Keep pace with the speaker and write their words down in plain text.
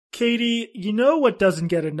Katie, you know what doesn't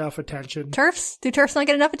get enough attention? TERFs? Do TERFs not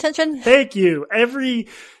get enough attention? Thank you. They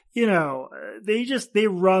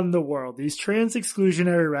run the world. These trans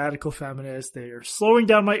exclusionary radical feminists, they are slowing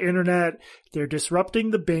down my internet. They're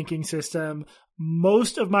disrupting the banking system.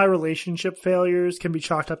 Most of my relationship failures can be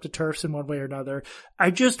chalked up to TERFs in one way or another.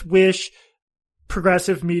 I just wish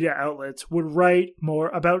progressive media outlets would write more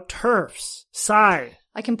about TERFs. Sigh.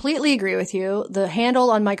 I completely agree with you. The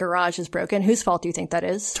handle on my garage is broken. Whose fault do you think that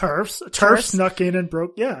is? TERFs. TERFs snuck in and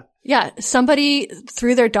broke. Yeah. Yeah. Somebody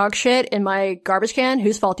threw their dog shit in my garbage can.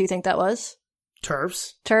 Whose fault do you think that was?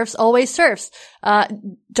 TERFs. TERFs. Always TERFs.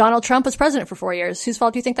 Donald Trump was president for 4 years. Whose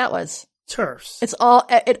fault do you think that was? TERFs.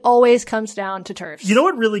 It always comes down to TERFs. You know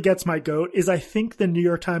what really gets my goat is I think the New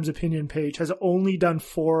York Times opinion page has only done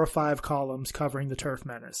 4 or 5 columns covering the TERF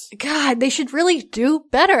menace. God, they should really do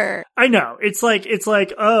better. I know. It's like,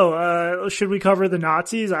 should we cover the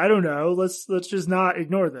Nazis? I don't know. Let's just not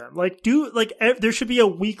ignore them. There should be a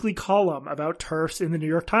weekly column about TERFs in the New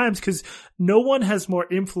York Times because no one has more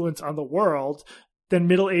influence on the world than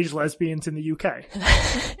middle-aged lesbians in the UK.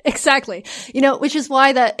 Exactly. Which is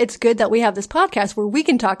why that it's good that we have this podcast where we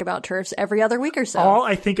can talk about TERFs every other week or so. All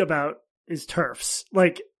I think about is TERFs.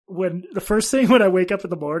 When the first thing when I wake up in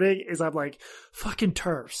the morning is I'm like, fucking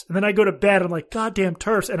TERFs. And then I go to bed, I'm like, goddamn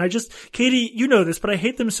TERFs. And Katie, you know this, but I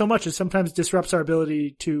hate them so much it sometimes disrupts our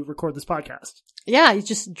ability to record this podcast. Yeah, you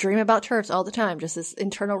just dream about TERFs all the time, just this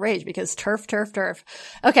internal rage because TERF, TERF, TERF.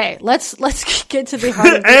 Okay, let's get to the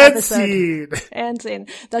heart of the episode. And scene.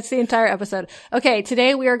 That's the entire episode. Okay,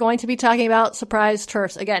 today we are going to be talking about surprise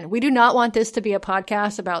TERFs. Again, we do not want this to be a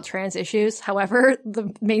podcast about trans issues. However,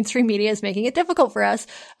 the mainstream media is making it difficult for us.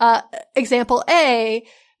 Example A,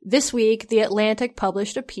 this week, The Atlantic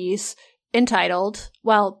published a piece entitled,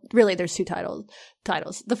 well, really there's 2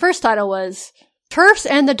 titles. The first title was TERFs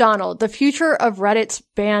and the Donald, the future of Reddit's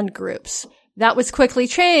banned groups. That was quickly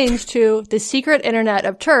changed to the secret internet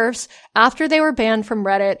of TERFs. After they were banned from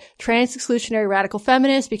Reddit, trans exclusionary radical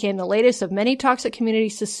feminists became the latest of many toxic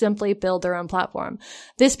communities to simply build their own platform.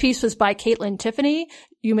 This piece was by Caitlin Tiffany.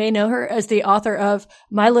 You may know her as the author of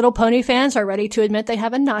My Little Pony fans are ready to admit they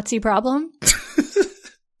have a Nazi problem.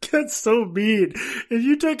 That's so mean.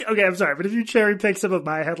 I'm sorry, but if you cherry pick some of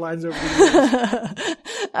my headlines over the years.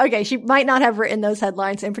 Okay, she might not have written those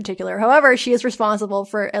headlines in particular. However, she is responsible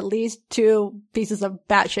for at least 2 pieces of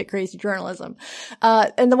batshit crazy journalism.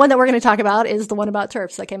 And the one that we're going to talk about is the one about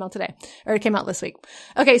TERFs that came out today, or it came out this week.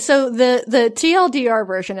 Okay, so the TLDR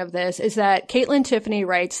version of this is that Caitlin Tiffany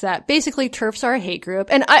writes that basically TERFs are a hate group.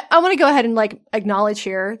 And I want to go ahead and acknowledge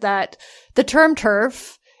here that the term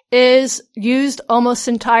TERF is used almost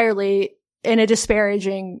entirely in a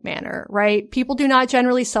disparaging manner, right? People do not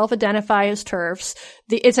generally self-identify as TERFs.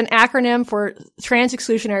 It's an acronym for trans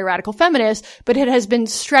exclusionary radical feminists, but it has been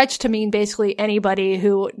stretched to mean basically anybody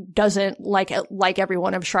who doesn't like every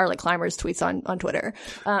one of Charlotte Clymer's tweets on Twitter.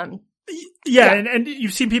 Yeah. And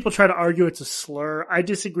you've seen people try to argue it's a slur. I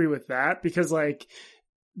disagree with that because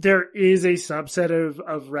there is a subset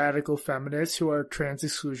of radical feminists who are trans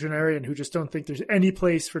exclusionary and who just don't think there's any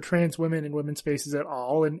place for trans women in women's spaces at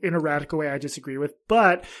all. And in a radical way, I disagree with.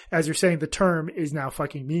 But as you're saying, the term is now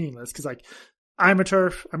fucking meaningless because I'm a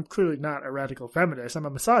TERF. I'm clearly not a radical feminist. I'm a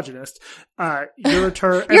misogynist. You're a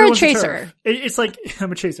TERF. You're a chaser. It's like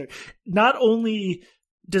I'm a chaser. Not only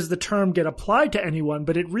does the term get applied to anyone,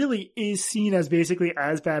 but it really is seen as basically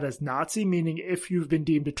as bad as Nazi, meaning if you've been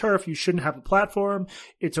deemed a TERF, you shouldn't have a platform.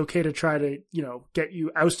 It's okay to try to, get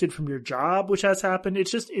you ousted from your job, which has happened.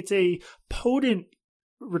 It's a potent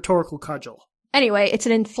rhetorical cudgel. Anyway, it's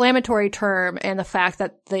an inflammatory term, and the fact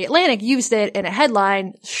that The Atlantic used it in a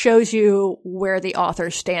headline shows you where the author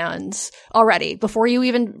stands already. Before you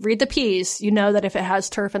even read the piece, you know that if it has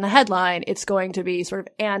TERF in the headline, it's going to be sort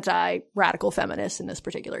of anti-radical feminist in this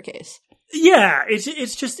particular case. Yeah,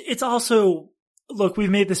 it's also, look, we've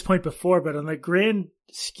made this point before, but on the grand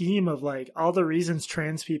scheme of all the reasons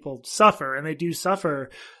trans people suffer, and they do suffer,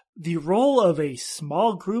 the role of a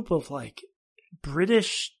small group of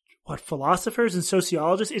British philosophers and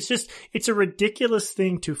sociologists, it's a ridiculous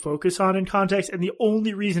thing to focus on in context. And the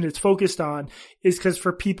only reason it's focused on is because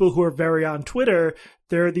for people who are very on Twitter,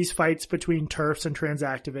 there are these fights between TERFs and trans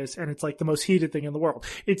activists, and it's the most heated thing in the world.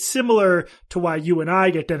 It's similar to why you and I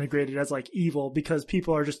get denigrated as evil, because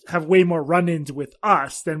people are have way more run-ins with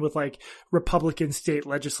us than with Republican state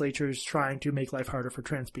legislatures trying to make life harder for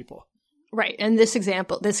trans people. Right. And this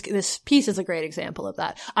piece is a great example of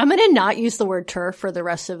that. I'm going to not use the word TERF for the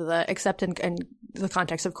rest of except in the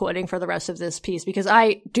context of quoting for the rest of this piece, because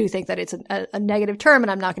I do think that it's a negative term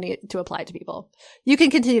and I'm not going to apply it to people. You can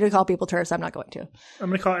continue to call people TERFs. I'm not going to. I'm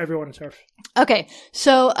going to call everyone a TERF. Okay.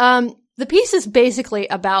 So, the piece is basically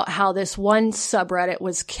about how this one subreddit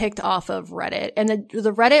was kicked off of Reddit, and the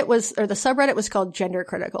subreddit was called Gender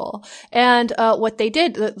Critical. And what they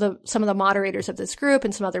did, some of the moderators of this group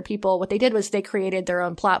and some other people, what they did was they created their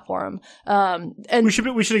own platform. And we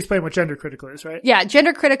should explain what Gender Critical is, right? Yeah,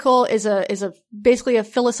 Gender Critical is basically a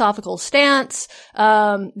philosophical stance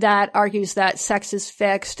that argues that sex is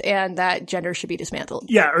fixed and that gender should be dismantled.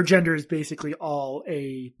 Yeah, or gender is basically all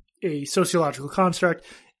a sociological construct.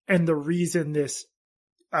 And the reason this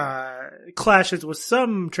clashes with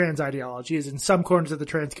some trans ideology is in some corners of the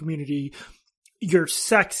trans community, your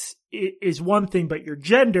sex is one thing, but your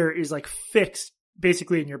gender is like fixed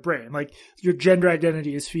basically in your brain. Like your gender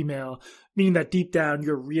identity is female, meaning that deep down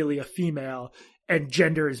you're really a female, and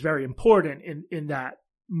gender is very important in that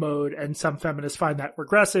mode. And some feminists find that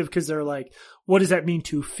regressive because they're like, what does that mean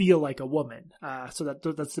to feel like a woman? So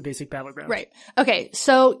that's the basic battleground. Right. Okay.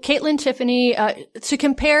 So Caitlin Tiffany, to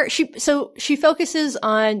compare, she focuses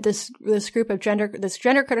on this group of gender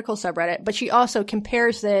critical subreddit, but she also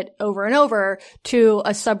compares it over and over to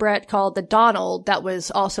a subreddit called the Donald that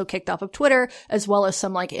was also kicked off of Twitter, as well as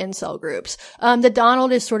some like incel groups. The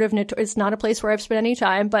Donald is sort of, it's not a place where I've spent any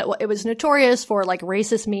time, but it was notorious for like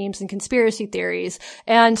racist memes and conspiracy theories.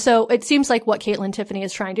 And so it seems like what Caitlin Tiffany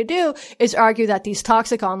is trying to do is argue that these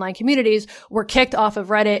toxic online communities were kicked off of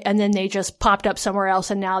Reddit and then they just popped up somewhere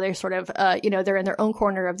else, and now they're sort of, they're in their own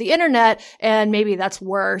corner of the internet, and maybe that's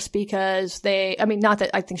worse because not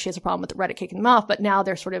that I think she has a problem with the Reddit kicking them off, but now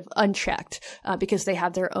they're sort of unchecked, because they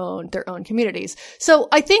have their own communities. So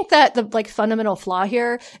I think that the like fundamental flaw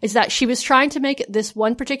here is that she was trying to make this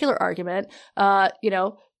one particular argument,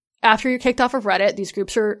 after you're kicked off of Reddit, these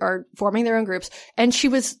groups are forming their own groups, and she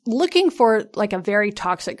was looking for like a very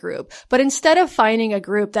toxic group. But instead of finding a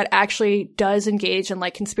group that actually does engage in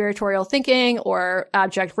like conspiratorial thinking or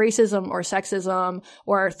abject racism or sexism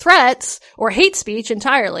or threats or hate speech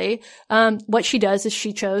entirely, what she does is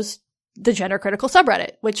she chose the Gender Critical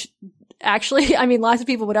subreddit, which actually, lots of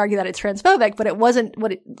people would argue that it's transphobic, but it wasn't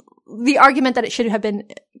the argument that it should have been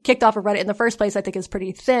kicked off of Reddit in the first place, I think, is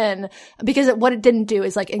pretty thin, because what it didn't do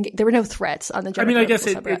is like, there were no threats on the Gender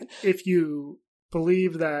Critical subreddit. If you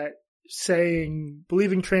believe that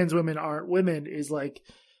believing trans women aren't women is like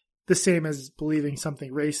the same as believing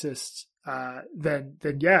something racist, then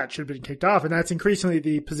yeah, it should have been kicked off. And that's increasingly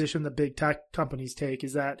the position the big tech companies take,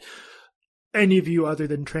 is that any view other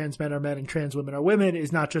than trans men are men and trans women are women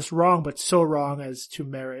is not just wrong, but so wrong as to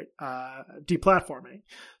merit deplatforming.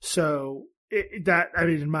 So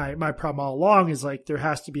my problem all along is like there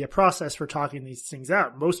has to be a process for talking these things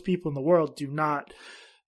out. Most people in the world do not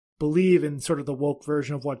believe in sort of the woke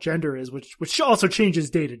version of what gender is, which also changes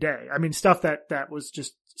day to day. Stuff that was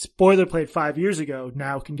just boilerplate 5 years ago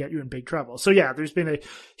now can get you in big trouble. So yeah, there's been a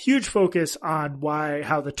huge focus on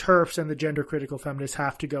how the TERFs and the gender critical feminists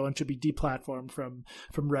have to go and should be deplatformed from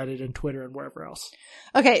Reddit and Twitter and wherever else.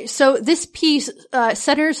 Okay, so this piece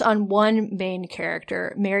centers on one main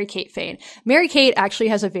character, Mary Kate Fain. Mary Kate actually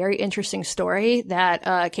has a very interesting story that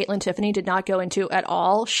Caitlin Tiffany did not go into at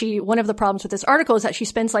all. One of the problems with this article is that she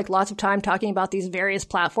spends like lots of time talking about these various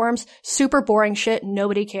platforms, super boring shit,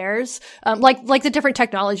 nobody cares. Like the different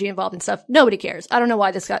technology involved and stuff, nobody cares. I don't know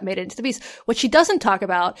why this got made into the piece. What she doesn't talk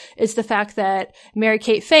about is the fact that Mary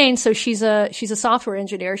Kate Fain, so she's a software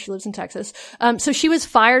engineer, she lives in Texas. So she was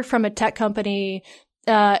fired from a tech company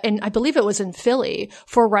and I believe it was in Philly,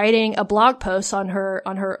 for writing a blog post on her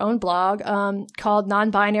own blog, called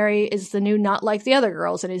 "Non-Binary is the New Not Like the Other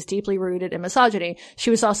Girls and is Deeply Rooted in Misogyny." She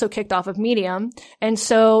was also kicked off of Medium. And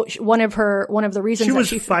so one of the reasons she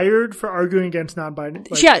was fired for arguing against non-binary.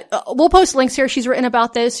 We'll post links here. She's written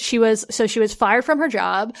about this. She was fired from her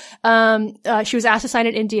job. She was asked to sign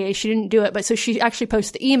an NDA. She didn't do it, but so she actually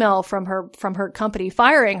posted the email from her company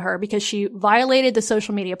firing her because she violated the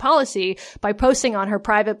social media policy by posting on her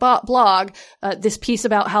private blog this piece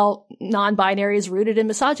about how non-binary is rooted in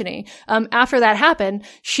misogyny. After that happened,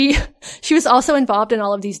 she was also involved in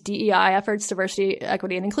all of these DEI efforts, diversity,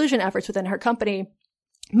 equity, and inclusion efforts within her company,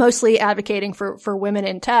 mostly advocating for women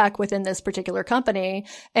in tech within this particular company.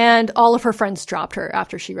 And all of her friends dropped her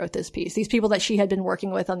after she wrote this piece. These people that she had been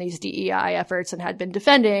working with on these DEI efforts and had been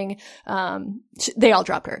defending, they all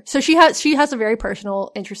dropped her. So she has a very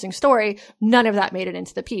personal, interesting story. None of that made it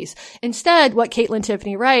into the piece. Instead, what Caitlin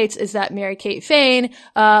Tiffany writes is that Mary Kate Fain,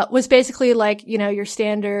 was basically like, your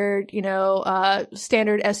standard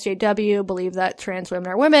SJW, believe that trans women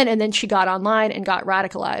are women. And then she got online and got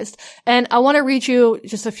radicalized. And I want to read you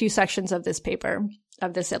just just a few sections of this paper,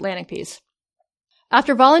 of this Atlantic piece.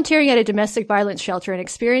 After volunteering at a domestic violence shelter and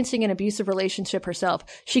experiencing an abusive relationship herself,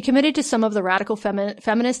 she committed to some of the radical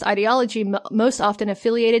feminist ideology most often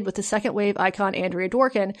affiliated with the second wave icon Andrea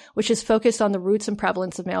Dworkin, which is focused on the roots and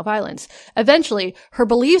prevalence of male violence. Eventually, her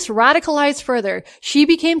beliefs radicalized further. She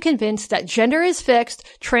became convinced that gender is fixed,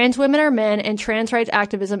 trans women are men, and trans rights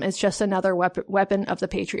activism is just another weapon of the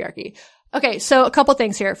patriarchy. Okay, so a couple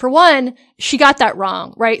things here. For one, she got that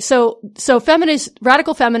wrong, right? So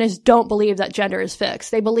radical feminists don't believe that gender is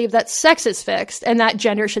fixed. They believe that sex is fixed and that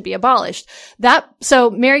gender should be abolished.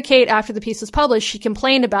 So Mary Kate, after the piece was published, she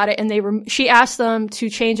complained about it and she asked them to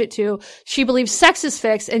change it to, she believes sex is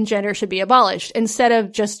fixed and gender should be abolished. Instead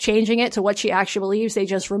of just changing it to what she actually believes, they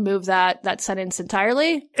just removed that sentence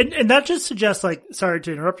entirely. And that just suggests, like, sorry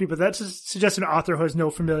to interrupt you, but that just suggests an author who has no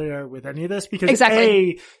familiarity with any of this because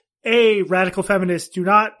exactly. Radical feminists do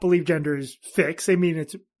not believe gender is fixed.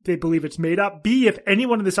 They believe it's made up. B, if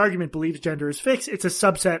anyone in this argument believes gender is fixed, it's a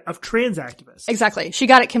subset of trans activists. Exactly. She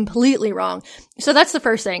got it completely wrong. So that's the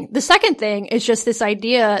first thing. The second thing is just this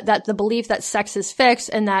idea that the belief that sex is fixed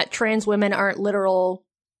and that trans women aren't literal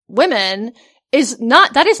women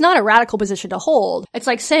that is not a radical position to hold. It's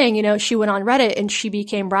like saying, she went on Reddit and she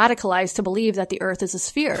became radicalized to believe that the earth is a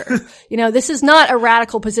sphere. This is not a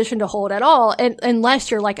radical position to hold at all. And unless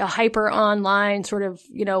you're like a hyper online sort of,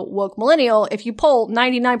 woke millennial, if you poll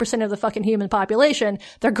 99% of the fucking human population,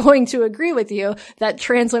 they're going to agree with you that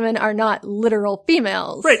trans women are not literal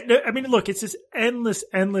females. Right. I mean, look, it's this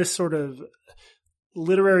endless sort of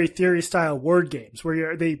literary theory style word games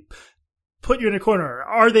where they put you in a corner.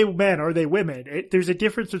 Are they men? Are they women? There's a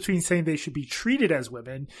difference between saying they should be treated as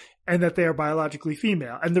women and that they are biologically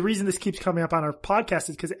female. And the reason this keeps coming up on our podcast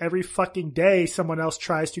is because every fucking day someone else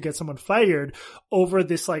tries to get someone fired over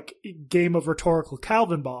this like game of rhetorical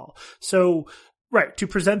Calvin ball. So, right, to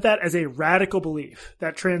present that as a radical belief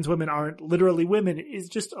that trans women aren't literally women is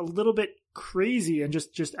just a little bit crazy and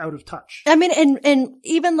just out of touch. I mean, and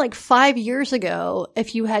even like 5 years ago,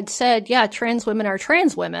 if you had said, yeah, trans women are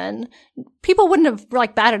trans women, people wouldn't have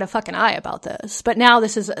like batted a fucking eye about this. But now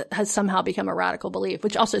this has somehow become a radical belief,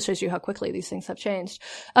 which also shows you how quickly these things have changed.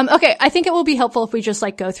 Okay, I think it will be helpful if we just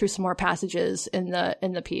like go through some more passages in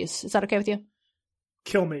the piece. Is that okay with you?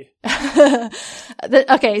 Kill me.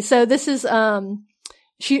 Okay, so this is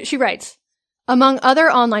she writes, among other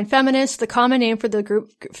online feminists, the common name for the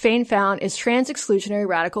group Fain found is trans exclusionary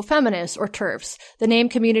radical feminists, or TERFs. The name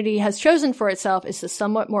community has chosen for itself is the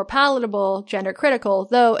somewhat more palatable gender critical,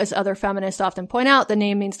 though, as other feminists often point out, the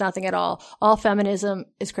name means nothing at all. All feminism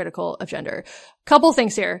is critical of gender. Couple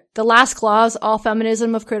things here. The last clause, all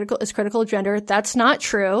feminism is critical of gender. That's not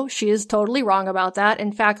true. She is totally wrong about that.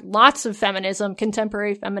 In fact, lots of feminism,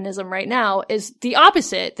 contemporary feminism right now, is the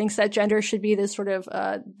opposite. Thinks that gender should be this sort of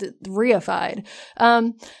reified.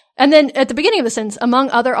 And then at the beginning of the sentence, among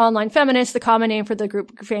other online feminists, the common name for the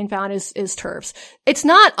group Fain found is TERFs. It's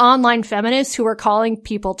not online feminists who are calling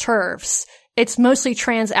people TERFs. It's mostly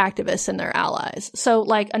trans activists and their allies. So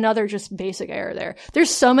like another just basic error there. There's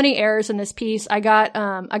so many errors in this piece. I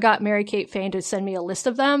got Mary Kate Fain to send me a list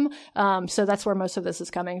of them. So that's where most of this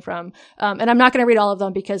is coming from. And I'm not going to read all of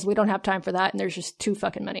them because we don't have time for that. And there's just too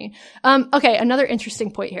fucking many. Okay. Another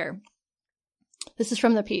interesting point here. This is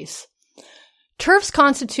from the piece. TERFs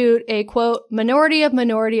constitute a, quote, minority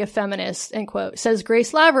of feminists, end quote, says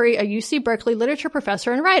Grace Lavery, a UC Berkeley literature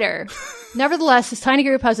professor and writer. Nevertheless, this tiny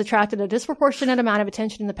group has attracted a disproportionate amount of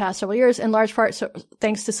attention in the past several years, in large part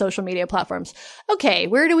thanks to social media platforms. Okay,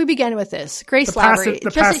 where do we begin with this? Grace Lavery.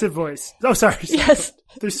 Passive voice. Oh, sorry. Yes.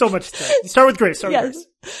 There's so much to say. Start with Grace.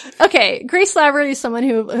 Okay. Grace Lavery is someone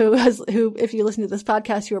who, if you listen to this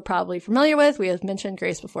podcast, you are probably familiar with. We have mentioned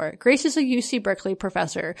Grace before. Grace is a UC Berkeley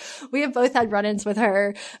professor. We have both had run-ins with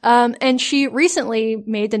her. And she recently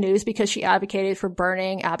made the news because she advocated for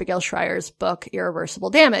burning Abigail Schreier's book, Irreversible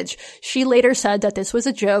Damage. She later said that this was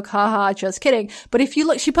a joke. Haha, just kidding. But if you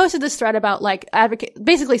look, she posted this thread about like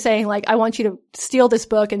basically saying like, I want you to steal this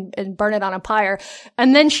book and burn it on a pyre.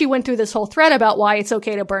 And then she went through this whole thread about why it's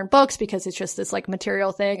okay to burn books because it's just this like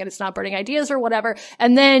material thing and it's not burning ideas or whatever.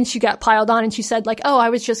 And then she got piled on and she said like, oh, I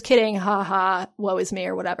was just kidding. Ha ha. Woe is me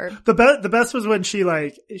or whatever. The best was when she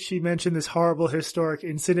mentioned this horrible historic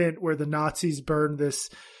incident where the Nazis burned this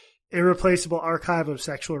irreplaceable archive of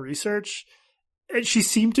sexual research. And she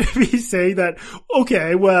seemed to be saying that,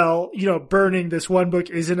 okay, well, burning this one book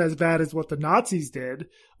isn't as bad as what the Nazis did,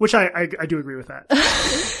 which I do agree with that.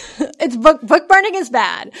 It's book burning is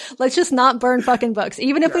bad. Let's just not burn fucking books.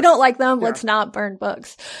 Even if we don't like them, let's not burn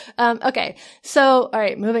books. Okay. So, all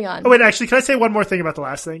right, moving on. Oh, wait, actually, can I say one more thing about the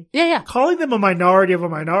last thing? Yeah. Calling them a minority of a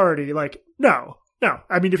minority, like, no. No,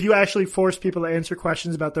 I mean, if you actually force people to answer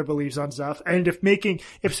questions about their beliefs on stuff, and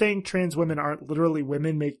if saying trans women aren't literally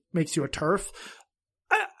women makes you a TERF,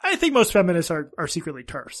 I think most feminists are secretly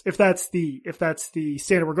TERFs. If that's the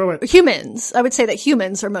standard we're going with. Humans. I would say that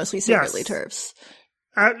humans are mostly secretly TERFs.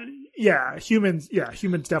 Humans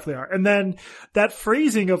definitely are. And then that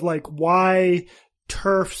phrasing of like why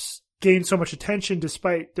TERFs gain so much attention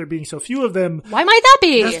despite there being so few of them. Why might that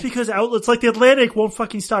be? That's because outlets like The Atlantic won't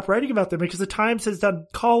fucking stop writing about them, because the Times has done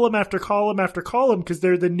column after column after column because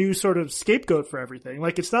they're the new sort of scapegoat for everything.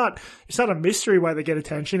 Like it's not a mystery why they get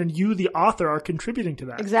attention, and you, the author, are contributing to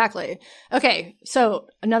that. Exactly. Okay, so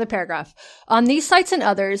another paragraph. On these sites and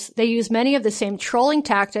others, they use many of the same trolling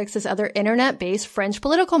tactics as other internet-based French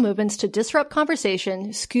political movements to disrupt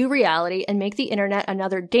conversation, skew reality, and make the internet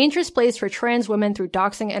another dangerous place for trans women through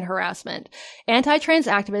doxing and harassment. Anti-trans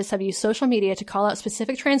activists have used social media to call out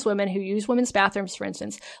specific trans women who use women's bathrooms, for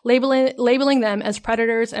instance, labeling them as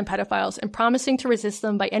predators and pedophiles and promising to resist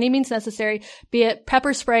them by any means necessary, be it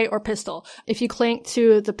pepper spray or pistol. If you clink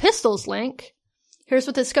to the pistols link, here's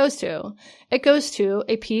what this goes to. It goes to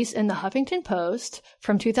a piece in the Huffington Post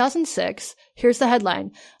from 2006. Here's the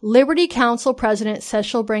headline. Liberty Counsel president says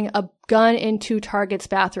she'll bring a gun into Target's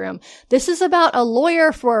bathroom. This is about a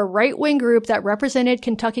lawyer for a right-wing group that represented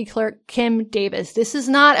Kentucky clerk Kim Davis. This is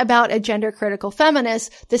not about a gender-critical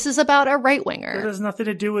feminist. This is about a right-winger. That has nothing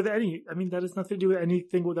to do with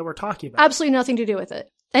anything that we're talking about. Absolutely nothing to do with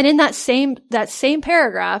it. And in that same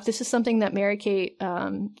paragraph, this is something that Mary-Kate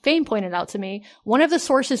Fain pointed out to me. One of the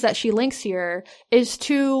sources that she links here is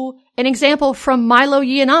to an example from Milo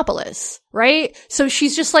Yiannopoulos, right? So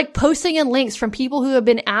she's just like posting in links from people who have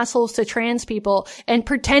been assholes to trans people and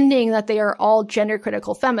pretending that they are all gender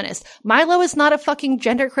critical feminists. Milo is not a fucking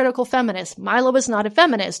gender critical feminist. Milo is not a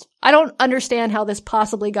feminist. I don't understand how this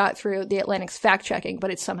possibly got through the Atlantic's fact checking, but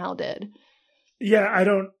it somehow did.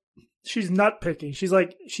 Yeah, she's nut picking.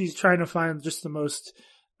 She's trying to find just the most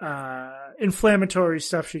inflammatory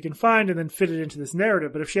stuff she can find and then fit it into this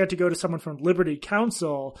narrative. But if she had to go to someone from Liberty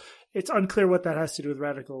Counsel, it's unclear what that has to do with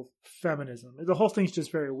radical feminism. The whole thing's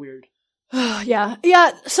just very weird. Yeah.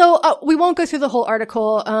 So we won't go through the whole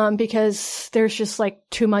article because there's just like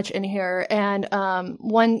too much in here. And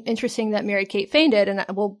one interesting that Mary-Kate Fain did, and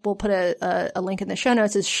we'll put a link in the show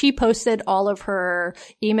notes, is she posted all of her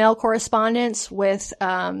email correspondence with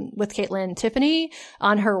Caitlin Tiffany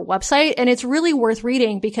on her website, and it's really worth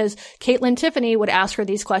reading because Caitlin Tiffany would ask her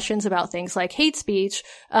these questions about things like hate speech,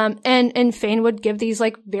 and Fain would give these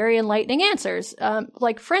like very enlightening answers.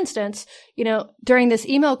 Like for instance, during this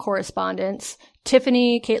email correspondence,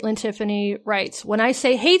 Caitlin Tiffany writes, when I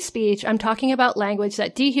say hate speech, I'm talking about language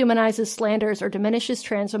that dehumanizes, slanders, or diminishes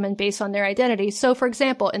trans women based on their identity. So, for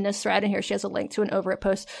example, in this thread, and here she has a link to an Over It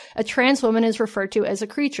post, a trans woman is referred to as a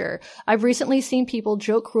creature. I've recently seen people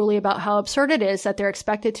joke cruelly about how absurd it is that they're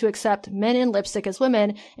expected to accept men in lipstick as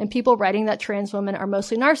women, and people writing that trans women are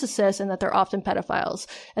mostly narcissists and that they're often pedophiles.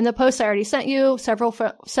 In the post I already sent you,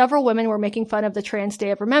 several women were making fun of the Trans Day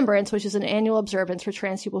of Remembrance, which is an annual observance for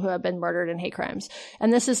trans people who have been murdered in hate crimes.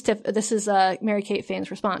 And this is Mary-Kate Fain's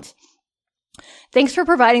response. Thanks for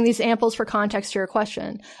providing these amples for context to your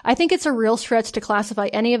question. I think it's a real stretch to classify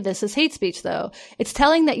any of this as hate speech, though. It's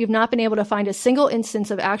telling that you've not been able to find a single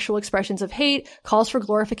instance of actual expressions of hate, calls for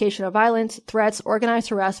glorification of violence, threats, organized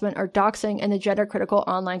harassment, or doxing in the gender-critical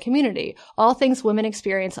online community, all things women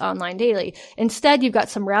experience online daily. Instead, you've got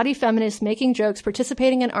some rowdy feminists making jokes,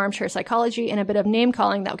 participating in armchair psychology, and a bit of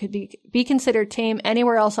name-calling that could be considered tame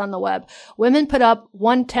anywhere else on the web. Women put up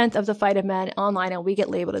 1/10 of the fight of men online, and we get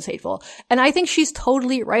labeled as hateful. And I think she's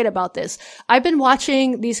totally right about this. I've been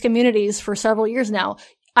watching these communities for several years now.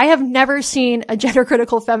 I have never seen a gender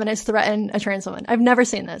critical feminist threaten a trans woman. I've never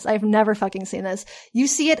seen this. I've never fucking seen this. You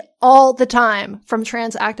see it all the time from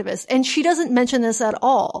trans activists. And she doesn't mention this at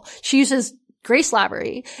all. She uses Grace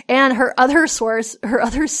Lavery, and her other source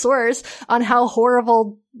on how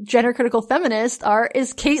horrible gender critical feminists are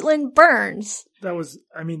is Caitlin Burns. That was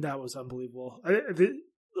unbelievable.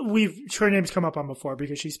 Her name's come up on before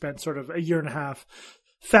because she spent sort of a year and a half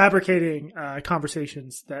fabricating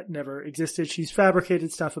conversations that never existed. She's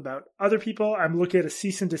fabricated stuff about other people. I'm looking at a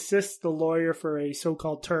cease and desist the lawyer for a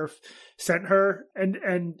so-called TERF sent her,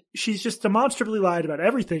 and she's just demonstrably lied about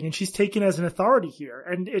everything, and she's taken as an authority here,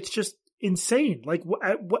 and it's just insane. Like,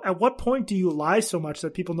 at what point do you lie so much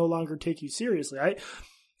that people no longer take you seriously?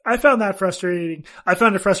 I found that frustrating. I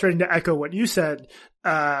found it frustrating to echo what you said.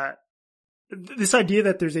 This idea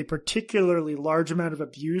that there's a particularly large amount of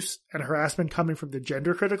abuse and harassment coming from the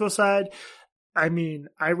gender critical side. I mean,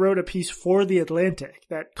 I wrote a piece for The Atlantic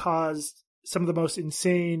that caused some of the most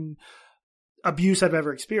insane abuse I've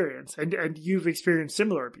ever experienced. And you've experienced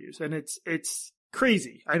similar abuse. And it's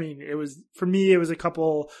crazy. I mean, for me, it was a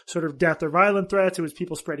couple sort of death or violent threats. It was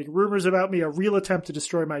people spreading rumors about me, a real attempt to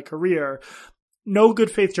destroy my career. No good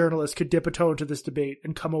faith journalist could dip a toe into this debate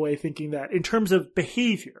and come away thinking that in terms of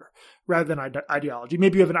behavior rather than ideology,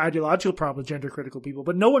 maybe you have an ideological problem with gender critical people,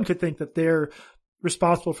 but no one could think that they're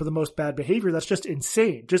responsible for the most bad behavior. That's just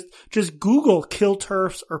insane. Just Google kill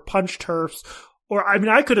TERFs or punch TERFs. Or, I mean,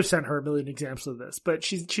 I could have sent her a million examples of this, but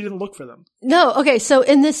she didn't look for them. No. Okay. So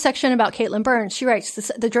in this section about Caitlin Burns, she writes,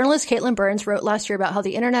 the journalist Caitlin Burns wrote last year about how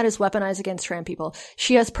the internet is weaponized against trans people.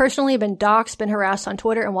 She has personally been doxxed, been harassed on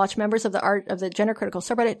Twitter, and watched members of the gender critical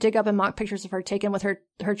subreddit dig up and mock pictures of her taken with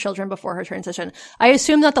her children before her transition. I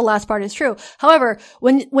assume that the last part is true. However,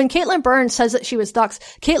 when Caitlin Burns says that she was doxxed,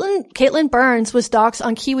 Caitlin Burns was doxxed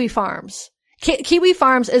on Kiwi Farms. Kiwi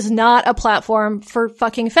Farms is not a platform for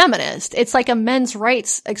fucking feminists. It's like a men's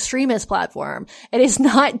rights extremist platform. It is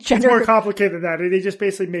not gender. It's more complicated than that. They just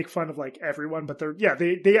basically make fun of like everyone, but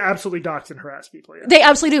they absolutely dox and harass people. Yeah. They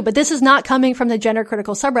absolutely do. But this is not coming from the gender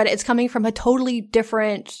critical subreddit. It's coming from a totally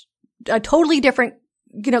different,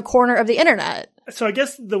 corner of the internet. So I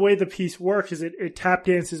guess the way the piece works is it tap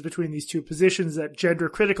dances between these two positions that gender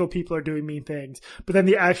critical people are doing mean things, but then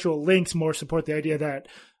the actual links more support the idea that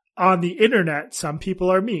on the internet, some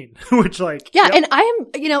people are mean, which Yeah. Yep. And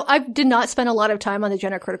I did not spend a lot of time on the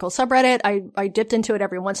gender critical subreddit. I dipped into it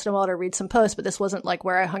every once in a while to read some posts, but this wasn't like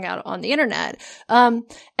where I hung out on the internet.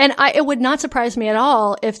 It would not surprise me at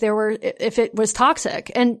all if it was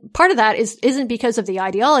toxic. And part of that isn't because of the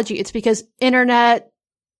ideology. It's because internet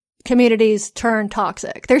communities turn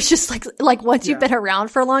toxic. There's just like once you've been around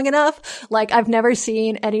for long enough, like I've never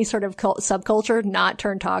seen any sort of subculture not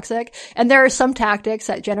turn toxic. And there are some tactics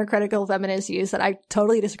that gender critical feminists use that I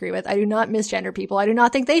totally disagree with. I do not misgender people. I do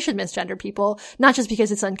not think they should misgender people, not just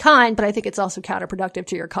because it's unkind, but I think it's also counterproductive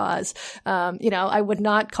to your cause. I would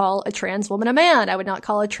not call a trans woman a man. I would not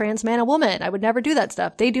call a trans man a woman. I would never do that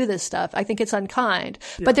stuff. They do this stuff. I think it's unkind.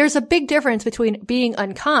 Yeah. But there's a big difference between being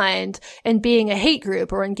unkind and being a hate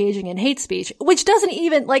group or engaging in hate speech, which doesn't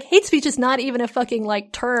even, hate speech is not even a fucking,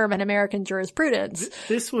 term in American jurisprudence.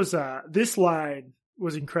 This line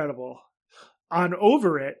was incredible. On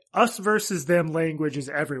Over It, us versus them language is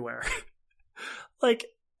everywhere.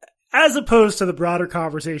 As opposed to the broader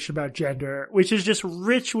conversation about gender, which is just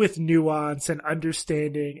rich with nuance and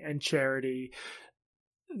understanding and charity.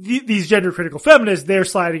 These gender critical feminists, they're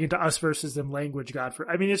sliding into us versus them language,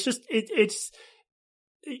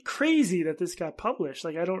 it's crazy that this got published.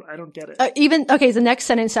 I don't get it. The next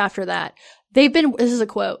sentence after that. This is a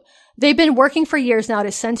quote. They've been working for years now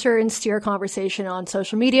to censor and steer conversation on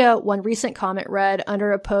social media. One recent comment read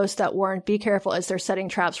under a post that warned, "Be careful as they're setting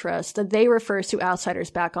traps for us." that they refers to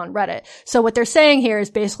outsiders back on Reddit. So what they're saying here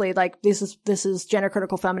is basically this is gender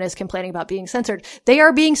critical feminists complaining about being censored. They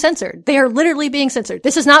are being censored. They are literally being censored.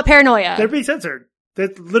 This is not paranoia. They're being censored.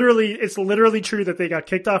 It's literally true that they got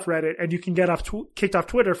kicked off Reddit, and you can get kicked off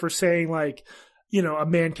Twitter for saying a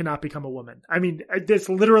man cannot become a woman. I mean, it's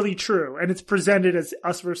literally true, and it's presented as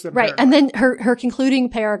us versus them. Right, and then her concluding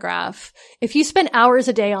paragraph: if you spend hours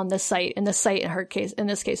a day on this site, and the site in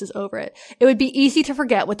this case is Over It, it would be easy to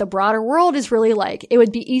forget what the broader world is really like. It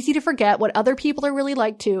would be easy to forget what other people are really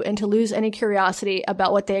like too, and to lose any curiosity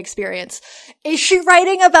about what they experience. Is she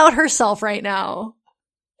writing about herself right now?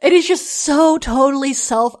 It is just so totally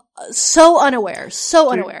so unaware,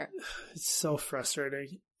 unaware. It's so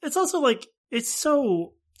frustrating. It's also it's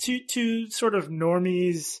so to sort of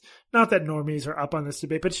normies, not that normies are up on this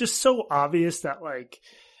debate, but it's just so obvious that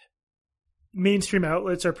mainstream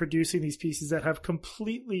outlets are producing these pieces that have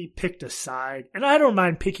completely picked a side. And I don't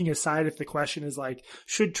mind picking a side if the question is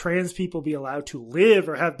should trans people be allowed to live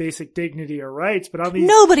or have basic dignity or rights? But on these,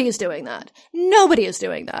 nobody is doing that. Nobody is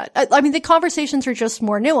doing that. I mean, the conversations are just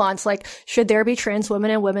more nuanced. Should there be trans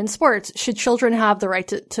women in women's sports? Should children have the right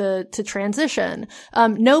to transition?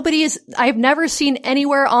 I've never seen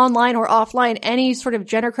anywhere online or offline any sort of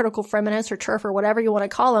gender critical feminist or TERF or whatever you want to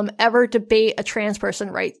call them ever debate a trans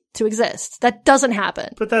person right to exist. That doesn't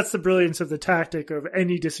happen. But that's the brilliance of the tactic of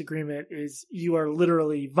any disagreement is you are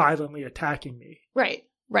literally violently attacking me. Right.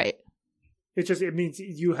 It means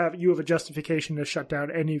you have a justification to shut down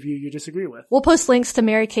any view you disagree with. We'll post links to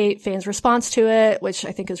Mary Kate Fain's response to it, which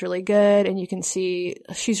I think is really good. And you can see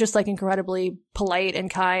she's just incredibly polite and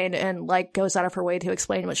kind and goes out of her way to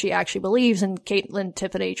explain what she actually believes. And Caitlin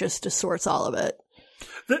Tiffany just distorts all of it.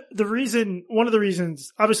 One of the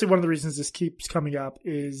reasons this keeps coming up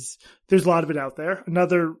is there's a lot of it out there.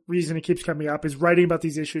 Another reason it keeps coming up is writing about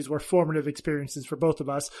these issues were formative experiences for both of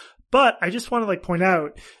us. But I just want to point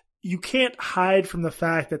out, you can't hide from the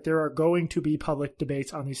fact that there are going to be public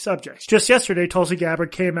debates on these subjects. Just yesterday, Tulsi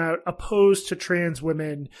Gabbard came out opposed to trans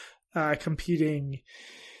women competing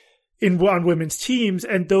on women's teams,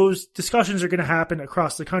 and those discussions are going to happen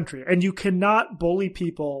across the country. And you cannot bully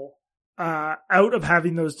people out of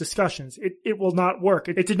having those discussions. It will not work.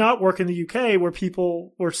 It did not work in the UK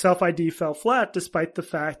where self-ID fell flat, despite the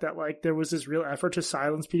fact that like there was this real effort to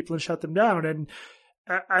silence people and shut them down. And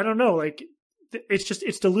I don't know, like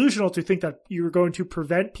it's delusional to think that you're going to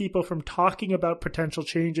prevent people from talking about potential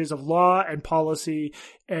changes of law and policy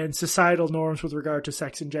and societal norms with regard to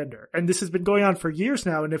sex and gender. And this has been going on for years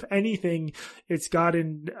now. And if anything, it's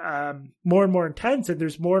gotten more and more intense, and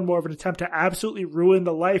there's more and more of an attempt to absolutely ruin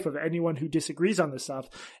the life of anyone who disagrees on this stuff.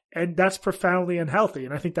 And that's profoundly unhealthy.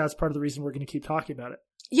 And I think that's part of the reason we're going to keep talking about it.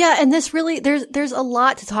 Yeah, and this really, there's a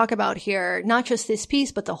lot to talk about here, not just this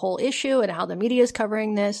piece, but the whole issue and how the media is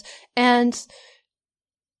covering this. And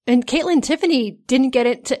Caitlin Tiffany didn't get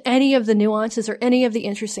into any of the nuances or any of the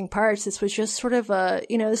interesting parts. This was just sort of a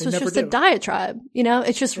diatribe,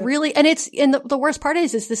 it's just really, and the worst part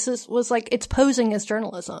is this was like, it's posing as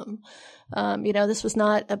journalism. This was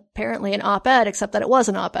not apparently an op-ed, except that it was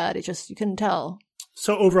an op-ed. You couldn't tell.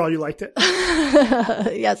 So overall, you liked it?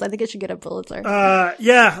 Yes, I think it should get a Pulitzer.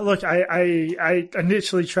 Yeah, look, I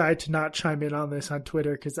initially tried to not chime in on this on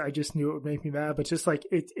Twitter because I just knew it would make me mad, but just like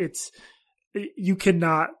you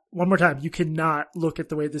cannot, one more time, you cannot look at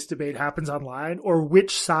the way this debate happens online or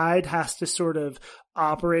which side has to sort of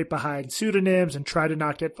operate behind pseudonyms and try to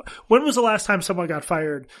not get. When was the last time someone got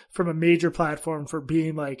fired from a major platform for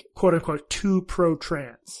being like, quote unquote, too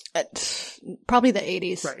pro-trans? Probably the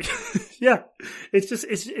 80s. Right. Yeah. It's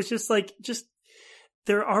just like,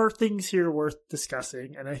 there are things here worth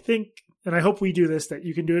discussing. And I think, and I hope we do this, that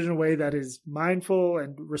you can do it in a way that is mindful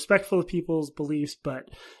and respectful of people's beliefs, but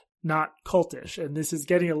not cultish. And this is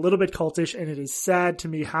getting a little bit cultish, and it is sad to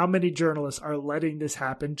me how many journalists are letting this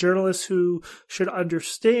happen. Journalists who should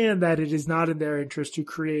understand that it is not in their interest to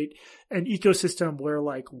create an ecosystem where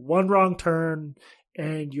like one wrong turn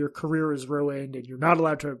and your career is ruined and you're not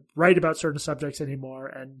allowed to write about certain subjects anymore.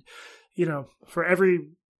 And, for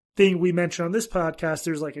everything we mention on this podcast,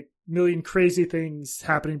 there's like a million crazy things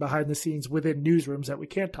happening behind the scenes within newsrooms that we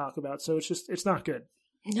can't talk about. So it's not good.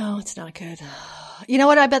 No, it's not good. You know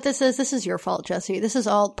what I bet this is? This is your fault, Jesse. This is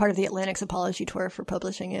all part of the Atlantic's apology tour for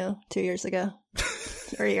publishing you 2 years ago.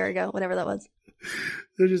 Or a year ago, whatever that was.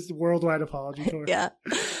 They're just worldwide apology tour. Yeah.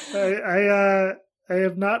 I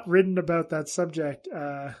have not written about that subject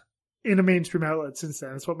in a mainstream outlet since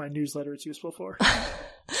then. That's what my newsletter is useful for.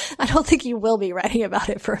 I don't think you will be writing about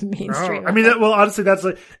it for a mainstream. No. I mean, well, honestly, that's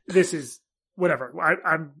like, this is whatever.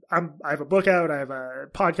 I have a book out. I have a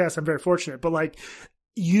podcast. I'm very fortunate, but like,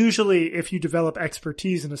 usually if you develop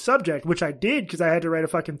expertise in a subject, which I did because I had to write a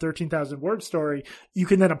fucking 13,000 word story, you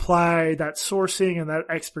can then apply that sourcing and that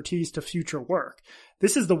expertise to future work.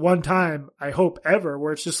 This is the one time, I hope ever,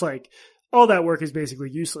 where it's just like, all that work is basically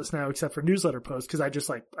useless now except for newsletter posts because I just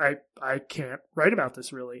like, I can't write about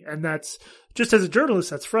this really. And that's just, as a journalist,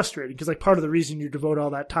 that's frustrating because like part of the reason you devote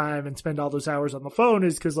all that time and spend all those hours on the phone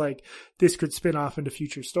is because like this could spin off into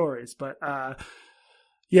future stories. But I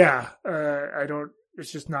don't,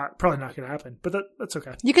 it's just probably not going to happen, but that's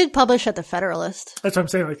okay. You could publish at the Federalist. That's what I'm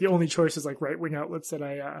saying. Like the only choice is like right-wing outlets that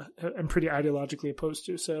I am pretty ideologically opposed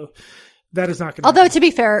to. So that is not going to Although happen. To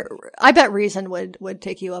be fair, I bet Reason would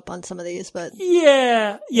take you up on some of these, but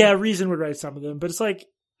yeah, Reason would write some of them, but it's like,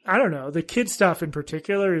 I don't know. The kid stuff in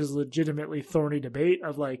particular is legitimately thorny debate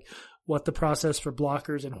of like what the process for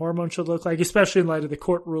blockers and hormones should look like, especially in light of the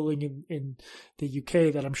court ruling in the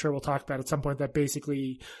UK that I'm sure we'll talk about at some point that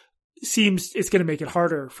basically seems it's going to make it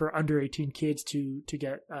harder for under 18 kids to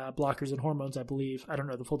get blockers and hormones, I believe. I don't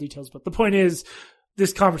know the full details, but the point is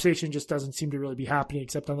this conversation just doesn't seem to really be happening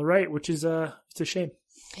except on the right, which is it's a shame.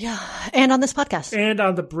 Yeah. And on this podcast. And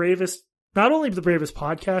on the bravest, not only the bravest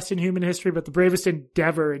podcast in human history, but the bravest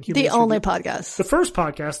endeavor in human history. The only podcast.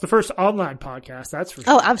 The first online podcast, that's for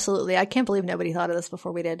sure. Oh, absolutely. I can't believe nobody thought of this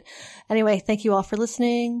before we did. Anyway, thank you all for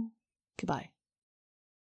listening. Goodbye.